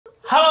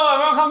Hello and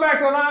welcome back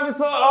to another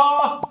episode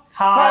of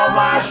How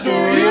Much Do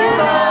You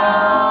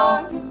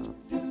Know?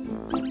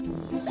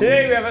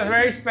 Today we have a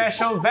very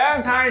special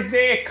Valentine's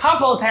Day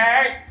couple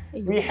tag.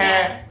 We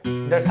have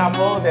the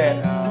couple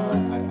that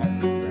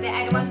that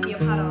I don't want to be a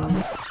part of.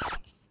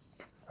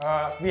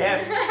 we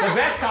have the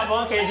best couple,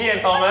 KG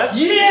and Thomas.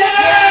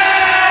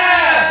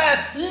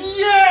 Yes!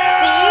 See,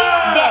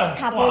 that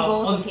couple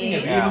goes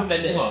okay. And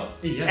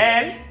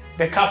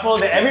the couple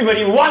that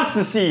everybody wants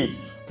to see.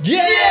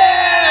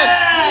 Yes!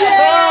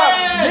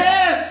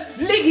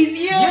 Yes! Lick his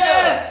ears!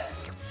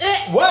 Yes!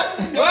 What?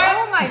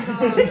 Oh my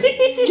god.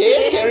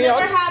 Okay, carry It's on.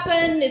 never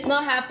happened, it's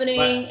not happening,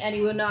 and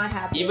it will not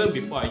happen. Even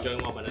before I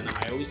joined One Banana,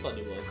 I always thought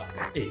they were a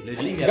couple. Hey,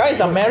 legit. Guys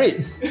are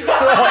married.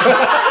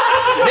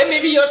 Then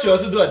maybe you should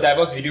also do a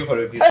divorce video for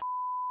the future.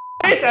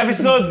 This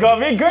episode's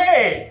gonna be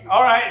great!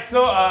 Alright,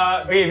 so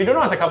if you don't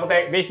know what's a couple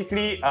tag,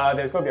 basically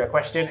there's gonna be a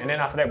question and then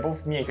after that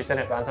both me and Kristen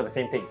have to answer the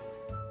same thing.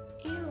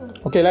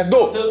 Okay, let's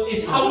go. So,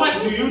 it's how much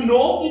do you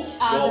know Each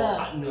your other.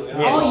 partner? Yes.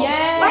 Oh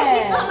yeah! Why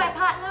he's not my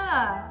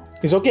partner?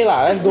 It's okay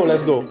lah, let's go,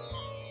 let's go.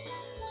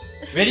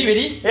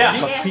 Ready? Yeah.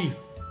 Got Yes. 3.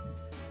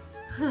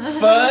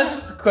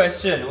 First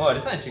question. Wow,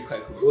 this one actually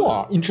quite cool.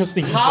 Wow,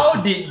 interesting. How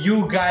did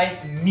you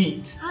guys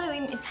meet? How do we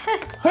meet?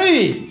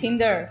 Hey!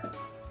 Tinder.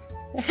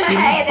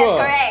 Hey, that's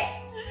correct.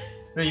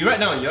 No, you write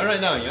down.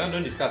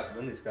 Don't discuss.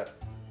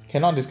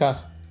 Cannot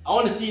discuss. I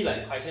want to see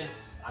like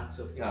Kristen's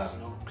answer first, Yeah. you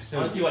know? Kristen.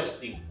 I want to see what you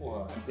think.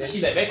 Wow. She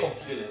like very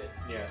confident like that.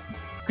 Yeah.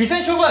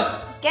 Kristen, show first.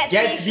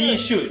 Gatsby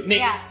shoot. Nick.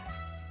 Yeah.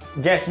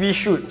 Gatsby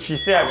shoot. She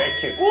said I'm very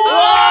cute.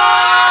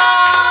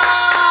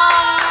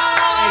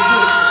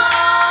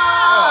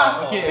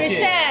 Okay.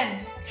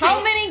 Kristen,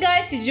 how many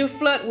guys did you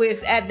flirt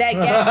with at that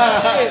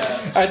Gatsby shoot?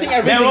 I think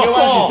every There were single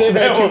one she four. said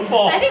There very were cute.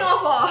 four. I think all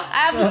four.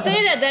 I have to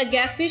say that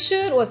Gatsby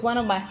shoot was one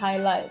of my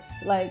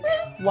highlights. Like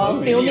while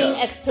really? filming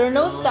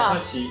external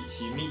stuff. She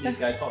meet this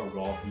guy called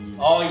Robbie.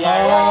 Oh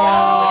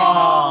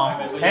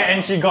yeah.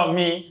 And she got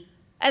me.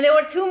 And there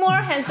were 2 more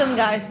handsome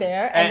guys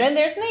there, and then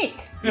there's Nick.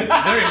 Don't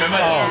remember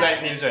the two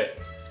guys' names, right?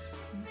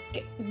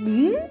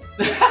 Hmm?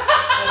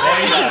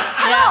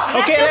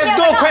 Hello. Okay, let's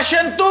go.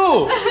 Question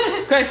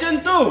 2. Question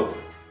 2.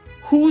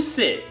 Who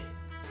said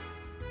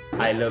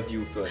I love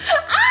you first?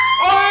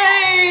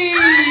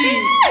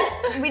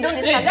 We don't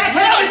discuss. that.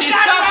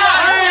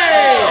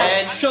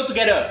 And show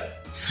together.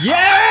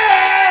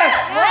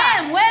 Yes!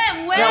 When?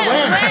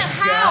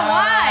 How?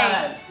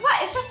 Why?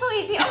 What? It's just so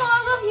easy. Oh,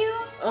 I love you.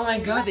 Oh my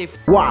god, they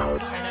Wow.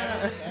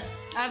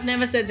 I've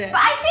never said that. But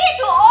I say it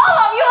to all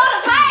of you all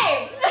the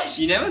time.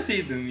 She never said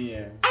it to me.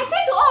 I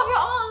say to all of you,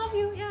 oh, I love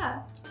you.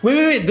 Yeah.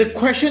 Wait. The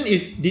question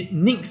is, did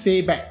Nick say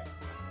back?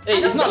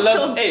 Hey, it's not think love.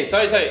 so. Hey,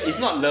 sorry. It's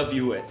not love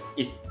you.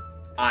 It's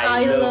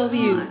I love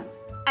you.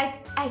 I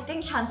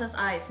think chances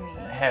are it's me.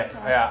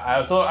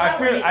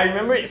 I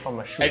remember it from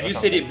a shoot. Have you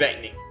said it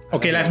back, Nick?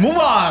 Okay, let's move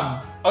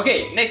on.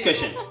 Okay, next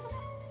question.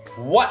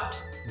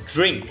 What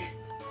drink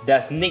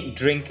does Nick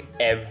drink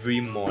every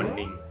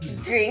morning?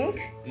 Drink.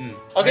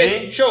 Okay,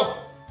 Ready? show.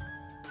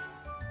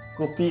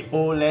 Kopi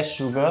O less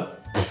sugar.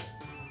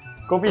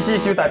 Kopi C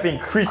siu tai ping.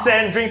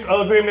 Kristen drinks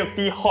Earl Grey milk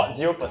tea hot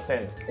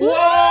 0%.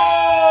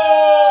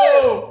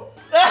 Whoa!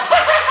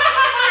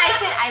 I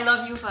said I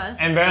love you first.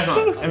 Embarrass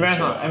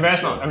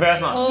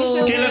not.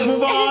 Oh. Okay, let's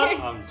move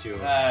on. I'm chill.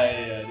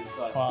 Yeah, this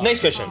one. Wow. Next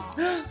question.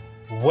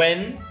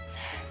 When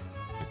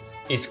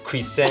is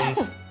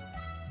Kristen's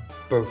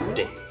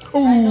birthday?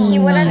 He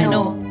wouldn't I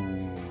know. know.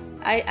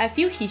 I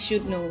feel he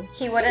should know.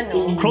 He wouldn't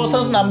know.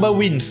 Closest number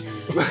wins.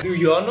 Do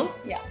you all know?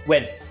 Yeah.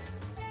 When?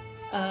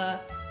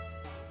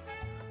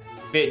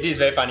 Wait, this is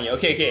very funny.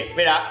 Okay.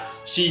 Wait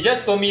she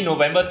just told me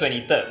November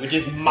 23rd, which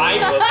is my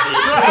birthday.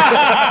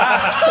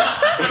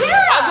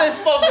 Answer is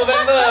 4th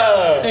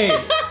November. Hey,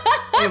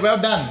 well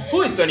done.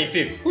 Who is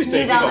 25th? Who is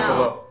Kneel 25th down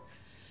October?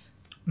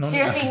 now.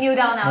 Seriously, kneel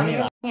down now. No need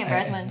You're lah. f***ing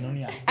embarrassment. No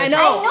need lah. I I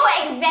know. know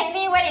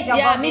exactly when is your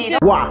Yeah, birthday. me too.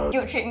 Don't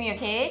guilt trip me,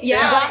 okay? Yeah.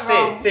 You got it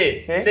wrong. Say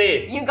it.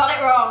 You got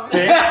it wrong.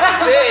 Say it.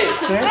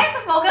 Let's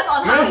focus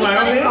on how Where's he my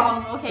got it birthday?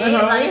 wrong, okay? Where's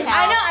my Bloody birthday?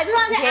 hell. I know. I just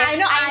want to say Okay, I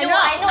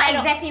know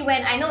exactly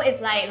when. I know it's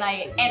like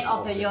end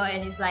of the year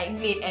and it's like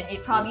late and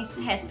it probably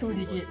has 2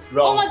 digits.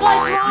 Wrong. Oh my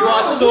god, it's wrong. You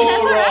are so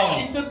December, wrong. right?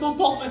 It's the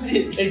total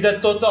opposite. It's the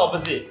total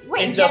opposite.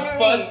 Wait, it's the January.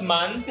 first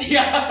month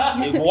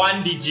with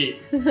 1 digit.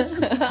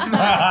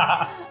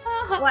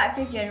 What?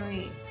 5th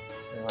January.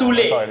 Too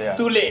late. Yeah.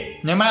 Too late.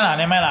 Never mind lah.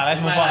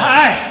 Let's move on.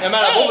 Hi! Never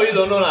mind, both of you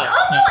don't know lah.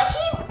 Oh no,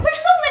 we're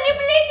so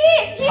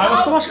manipulative. He's I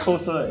was so all much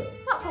closer.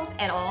 not close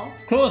at all.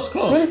 Close.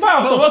 25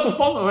 October to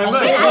 4th November.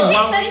 Then It's I only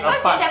said 1 week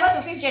 31st apart. December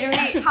to 5th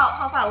January.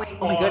 How far away?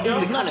 Oh my god, this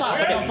is the kind of How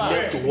couple that we far?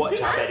 love to watch.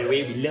 By the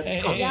way, we love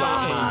this kind of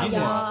drama. This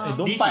is.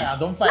 Don't This fight.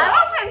 is- Don't I fight.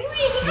 was like,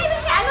 really? He can't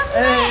even say I love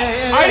you.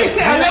 I already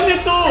said I love you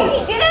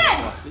too! He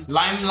didn't.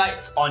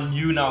 Limelight's on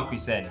you now,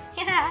 Kristen.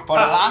 Yeah. For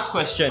the last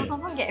question, I'm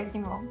gonna get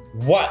everything wrong.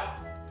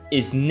 what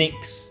is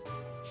Nick's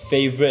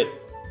favorite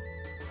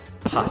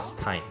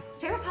pastime?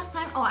 Favorite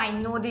pastime? Oh, I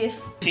know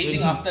this.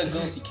 Chasing after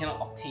girls you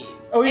cannot obtain.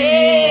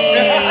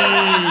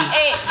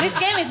 Hey, this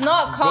game is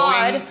not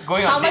called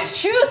going How on much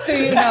dates. truth do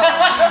you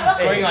know?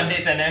 Going on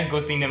dates and then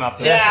ghosting them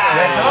after. There's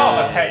a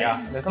lot of attack,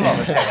 yeah. There's a lot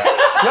of attack.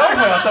 You're waiting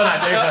for your turn, I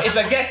think. No, it's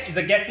a guess. It's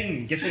a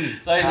guessing.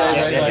 Sorry.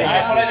 yes.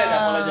 I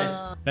apologize.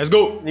 Let's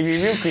go. We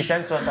review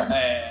Christian's first.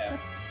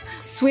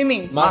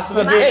 Swimming.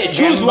 Masturbate. Hey,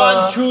 choose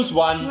one. Choose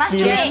one.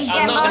 Masturbate,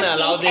 I'm not gonna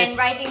allow gamble, hinge, and this.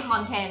 writing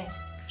content.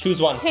 Choose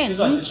one. Hinge.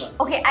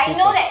 Okay, I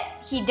know that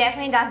he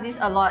definitely does this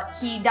a lot.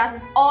 He does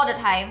this all the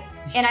time.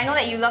 And I know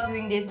that you love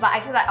doing this, but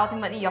I feel like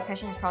ultimately your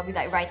passion is probably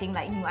like writing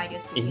like new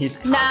ideas. In his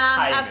past Nah,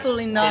 time.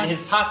 absolutely not. In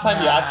his past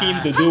time, you're asking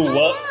him to do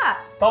work. Yeah.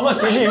 Thomas,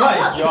 No, it's really, not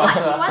what work, is your it's what he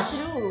answer? wants to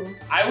do.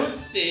 I would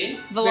say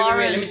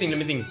Valorant. Let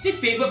me think. say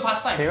favorite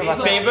pastime. Favorite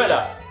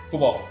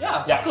Football.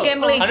 Yeah, soccer.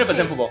 Gambling.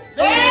 100% football.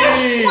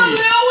 Hey! Brothers!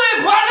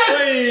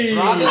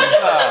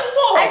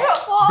 I wrote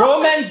 4.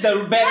 Romance, the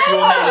best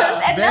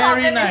romance. And none of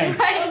Very them is nice.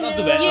 right. Not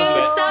too bad. You Not too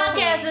bad. suck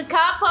as a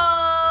couple.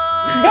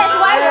 That's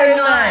why Very we're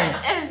not.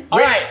 nice.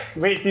 Alright,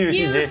 wait till you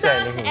see You Jason.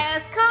 suck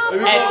as couple.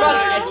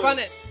 As fun.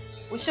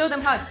 We show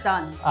them how it's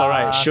done.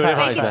 Alright, show them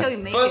how Fake it's it till done. you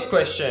make First it.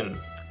 question.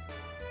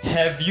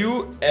 Have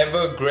you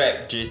ever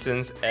grabbed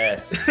Jason's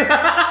ass? No,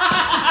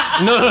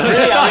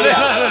 that's not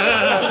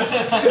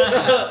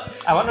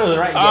I want to the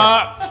right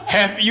guess.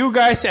 Have you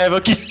guys ever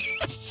kissed?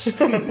 No.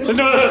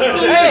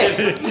 Hey!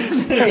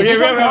 Okay,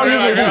 real one.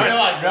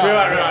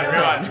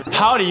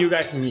 How do you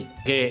guys meet?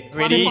 Okay,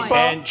 ready? point.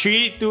 And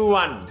 3, 2,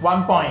 1.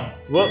 1 point.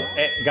 Work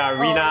at Garena.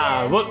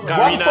 Oh, yes. Work 1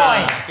 Garena.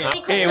 point.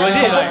 Hey, was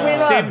it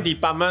like same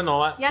department or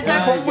what? Yeah,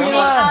 Yeah,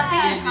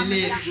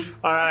 same.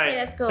 Alright. Okay,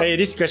 let's go. Hey,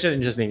 this question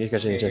interesting.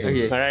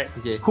 Okay. Alright.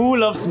 Okay. Who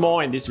loves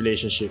more in this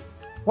relationship?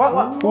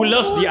 What? Who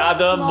loves the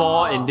other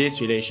more more? in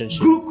this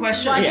relationship? Good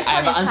question. This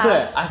one is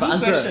tough. I have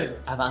Good question.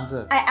 I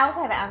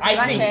also have an answer. You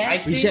want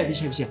to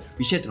share?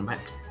 We share to the mic.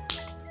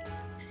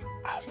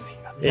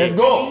 Let's I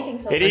go. really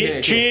think so. Ready?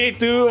 Okay. 3,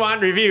 2, 1,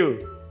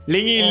 review.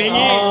 Lingy. Of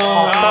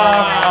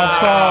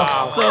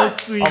course. So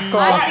sweet. Of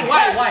course.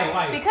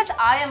 Why? Because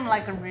I am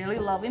like a really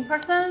loving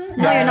person.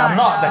 No, you're not. I'm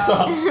not. That's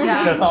all.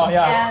 Yeah. That's all.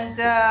 Yeah. And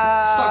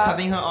Stop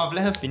cutting her off.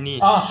 Let her finish.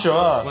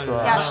 Sure.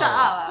 yeah, shut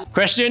up.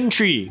 Question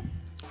 3.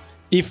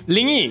 If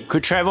Lingy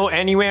could travel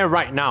anywhere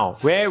right now,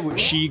 where would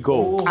she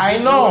go? I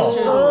know.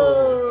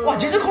 Wow,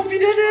 Jason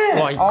confident eh.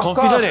 Wow, Of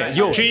confident course.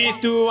 Yo, 3,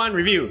 2, 1,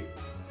 review.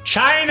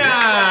 China!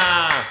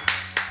 I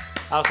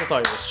also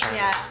thought it was China.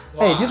 Yeah.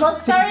 Hey, this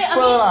one's simple. Sorry, I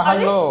mean,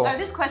 Hello. are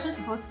these questions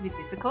supposed to be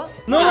difficult?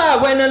 No lah,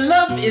 when a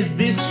love is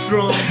this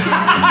strong,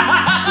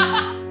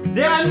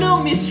 there are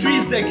no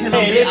mysteries that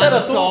cannot Hey, be later the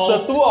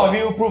unsolved. two of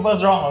you prove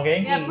us wrong,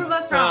 okay? Yeah, prove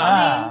us wrong.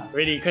 Ah.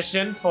 Ready?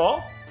 Question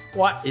 4.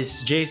 What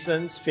is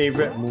Jason's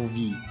favorite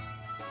movie?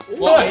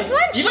 Wow, This one,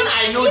 even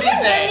I know even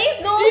this Denise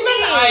knows Even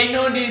this. I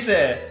know this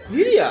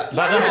Really?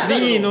 But does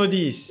Lingy know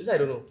this? I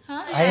don't know.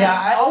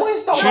 I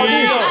always talk about Three.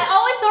 this. I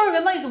always don't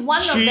remember it's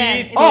one of 3, them.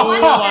 2, It's one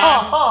of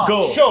them. 1,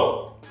 go!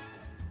 Show.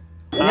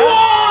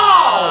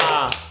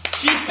 Wow!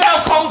 She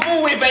spelled Kung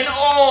Fu with an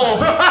O!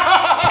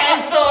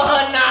 Cancel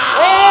her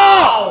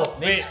now!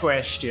 Next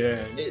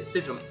question. Say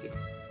dramatic, say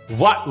dramatic.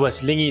 What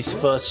was Lingy's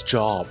first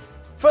job?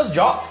 First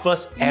job.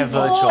 First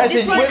ever Oh, job?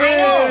 this one I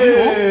know.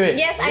 Wait.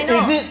 Yes, I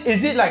know.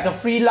 Is it like a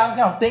freelance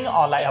kind of thing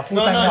or like a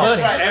full-time kind of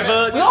First thing?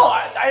 ever. No,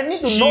 I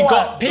need to She know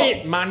got what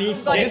paid money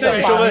for Got it. Jason,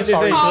 you show us,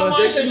 Jason, you show us.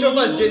 Jason, show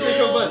first. Jason,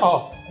 show first.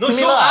 Oh, No,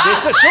 similar. show us.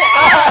 Jason, show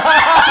us!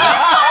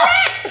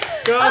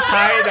 Girl,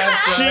 Thai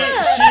dancer.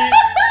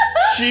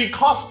 She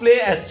cosplay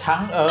as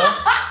Chang'e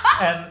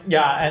and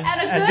yeah and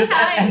And a good just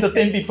time.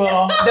 entertain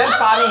people. Damn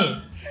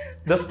funny.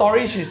 The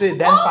story she said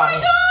damn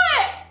funny.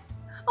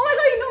 Oh my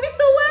god, you know me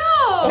so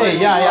well! Hey,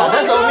 yeah,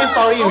 that's the only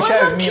story you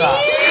share with me lah.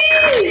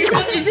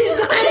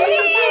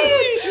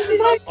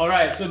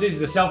 Alright, so this is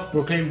the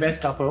self-proclaimed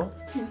best couple.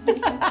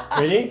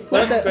 Ready?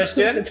 First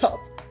question.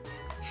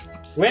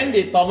 When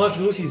did Thomas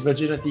lose his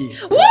virginity?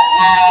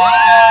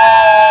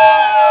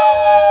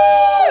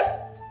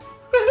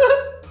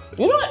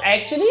 You know,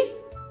 actually,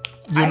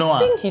 You I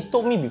think he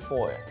told me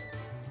before.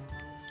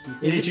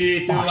 Is it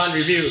 3, 2, 1,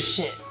 review?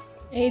 Shit.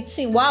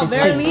 18. Wow,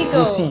 very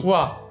legal.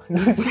 Wow.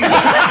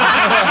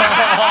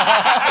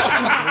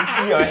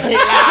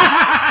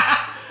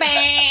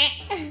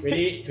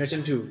 Ready?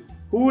 Question 2.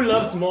 Who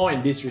loves more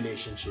in this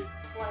relationship?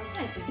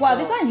 Wow,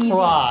 this one is easy.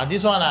 Wow,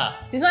 this one ah.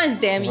 This one is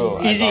damn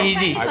easy.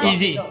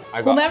 Easy.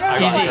 Whomever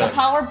is like answer. a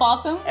power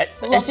bottom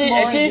loves more in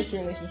actually- this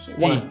relationship.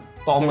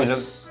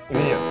 Thomas.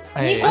 Equal my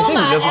ass.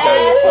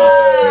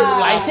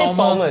 I said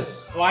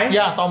Thomas. Why?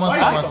 Yeah, Thomas.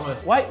 Why is it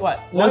Thomas? What? Why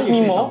Loves you me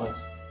say more?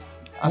 Thomas?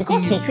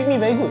 Because he treat me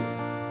very good.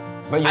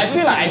 But I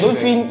feel like I don't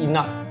treat him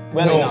enough.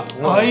 Well enough.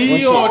 No.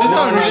 Aiyo, this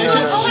kind of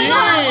relationship.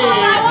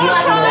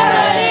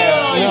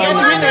 You guys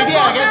win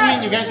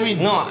already. You guys win.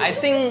 No, I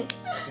think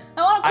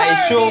I want to cry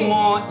I show already.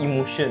 more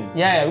emotion.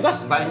 Yeah,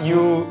 because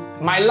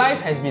my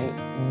life has been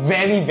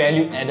very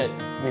value added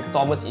with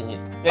Thomas in it.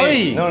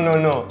 Hey. No.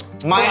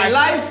 My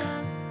life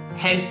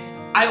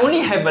I only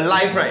have a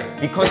life, right?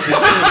 Because you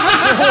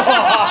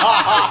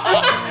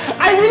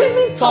I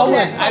really need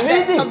Thomas. I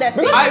really think.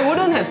 Because I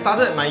wouldn't have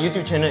started my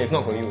YouTube channel if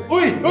not for you.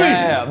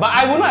 yeah, but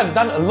I would not have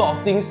done a lot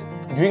of things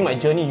during my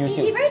journey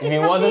YouTube You're very if it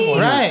wasn't for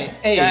you. Right.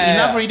 Hey,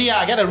 enough already.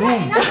 I get a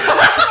room.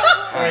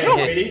 Alright,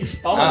 ready?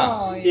 Thomas,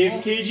 Oh, if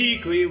yeah.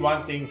 KG could eat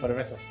one thing for the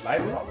rest of his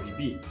life, what would it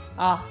be?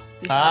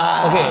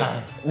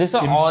 Okay, this is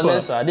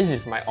honest. This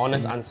is my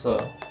honest answer.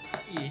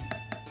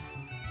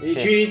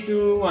 3,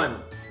 2, 1.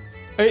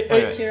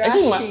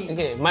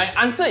 Actually, my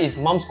answer is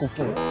mom's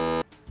cooking.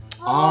 That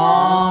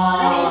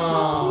is so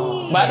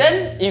sweet. But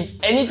then, if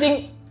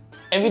anything,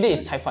 every day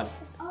is cai fan.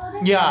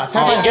 Yeah, It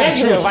Cai fan has gets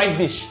to be a juice. rice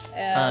dish.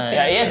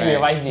 Yeah, it has to be a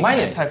rice dish. Mine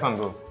is cai fan,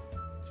 bro.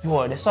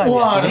 Wow, that's why.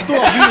 Wow, the two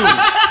of you.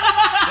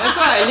 That's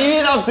why I leave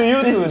it up to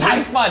you to. It's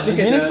cai fan. It's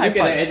really cai Look at the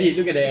fan. edit,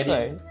 look at the That's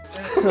edit. why.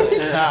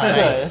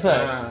 That's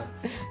why.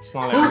 It's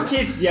not Who like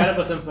kissed the other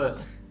person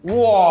first?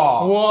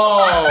 Wow.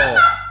 Whoa.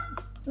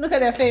 Look at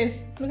their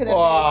face. Look at their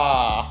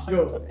Wow.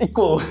 Go.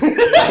 Equal.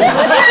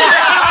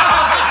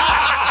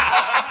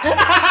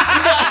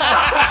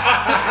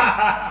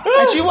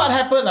 Actually, what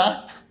happened?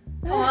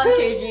 Come on,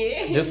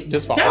 KG.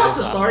 Just for Tell us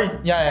the story.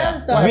 Yeah. That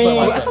was What the- happened?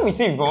 What I happened? thought we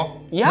see it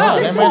before. Yeah,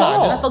 never that's mind all.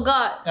 lah, I just-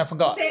 forgot. I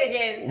forgot. Say it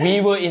again.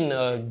 We were in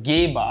a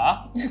gay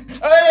bar.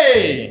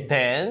 Hey!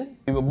 Then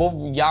we were both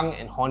young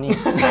and horny.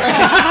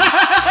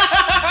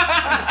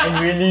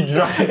 I'm really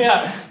drunk.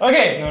 Yeah.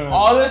 Okay.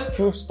 Honest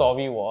truth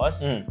story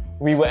was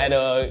we were at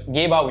a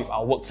gay bar with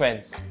our work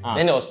friends.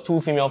 Then there was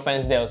 2 female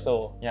friends there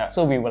also. Yeah.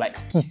 So we were like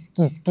kiss,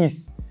 kiss,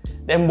 kiss.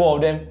 Then both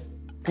of them,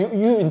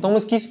 you and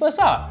Thomas kiss first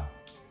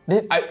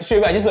Then straight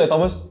away I just looked at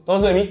Thomas.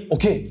 Thomas looked at me.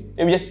 Okay.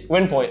 Then we just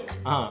went for it.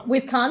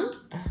 With tongue?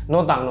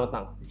 No tongue, no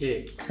tongue.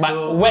 Okay. But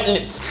wet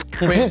lips.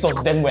 His lips was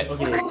damn wet.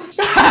 Okay.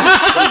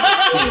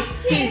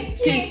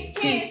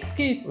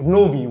 Kiss.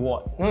 No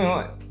reward. No, you know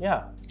what?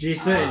 Yeah.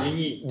 Jason and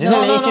Yingyi. Just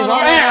let you kiss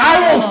one. Hey, I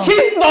will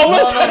kiss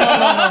Thomas.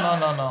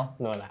 No.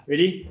 No lah.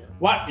 Ready?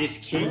 What is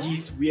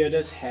KG's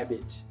weirdest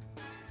habit?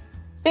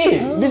 Hey,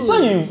 this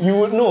one you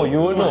would know.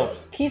 You would know.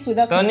 Kiss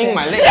without Turning consent.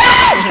 my leg.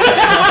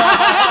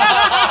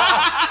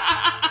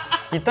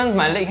 He turns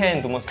my leg hair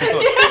into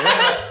mosquitoes.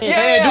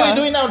 Hey,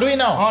 do it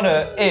now. All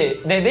the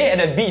that day at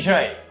the beach,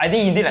 right? I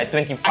think he did like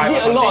 25 I or did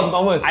a something. lot on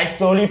Thomas. I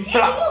slowly It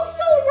pluck. looks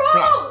so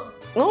wrong.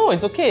 No,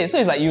 it's okay. So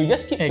it's like you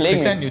just keep Hey, playing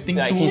Christian, with you think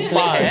like too his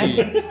far leg hair.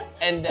 already.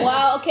 And then,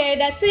 Wow, okay,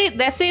 that's it.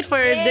 That's it for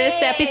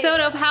this episode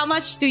of How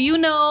Much Do You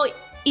Know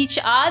Each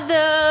Other?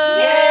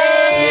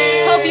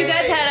 Yay! Hope you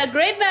guys had a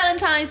great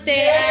Valentine's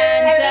Day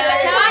and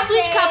tell us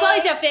which couple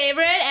is your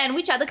favorite and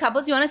which other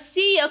couples you want to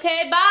see.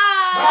 Okay, bye.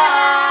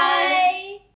 Bye.